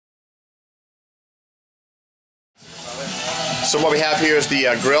So what we have here is the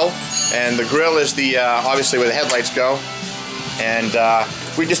grill, and the grill is the obviously where the headlights go. And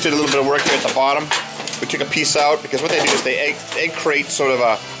we just did a little bit of work here at the bottom. We took a piece out because what they do is they egg crate sort of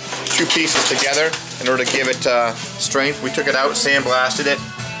two pieces together in order to give it strength. We took it out, sandblasted it,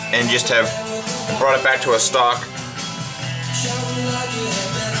 and just have brought it back to a stock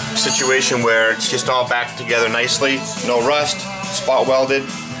situation where it's just all back together nicely, no rust, spot welded,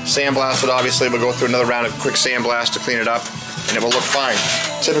 sandblasted. Obviously we'll go through another round of quick sandblast to clean it up, and it will look fine.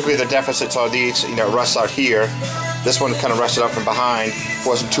 Typically the deficits are these, you know, it rusts out here. This one kind of rusted out from behind,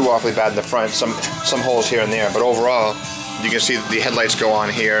 wasn't too awfully bad in the front, some holes here and there, but overall you can see the headlights go on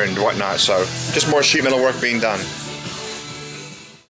here and whatnot, so just more sheet metal work being done.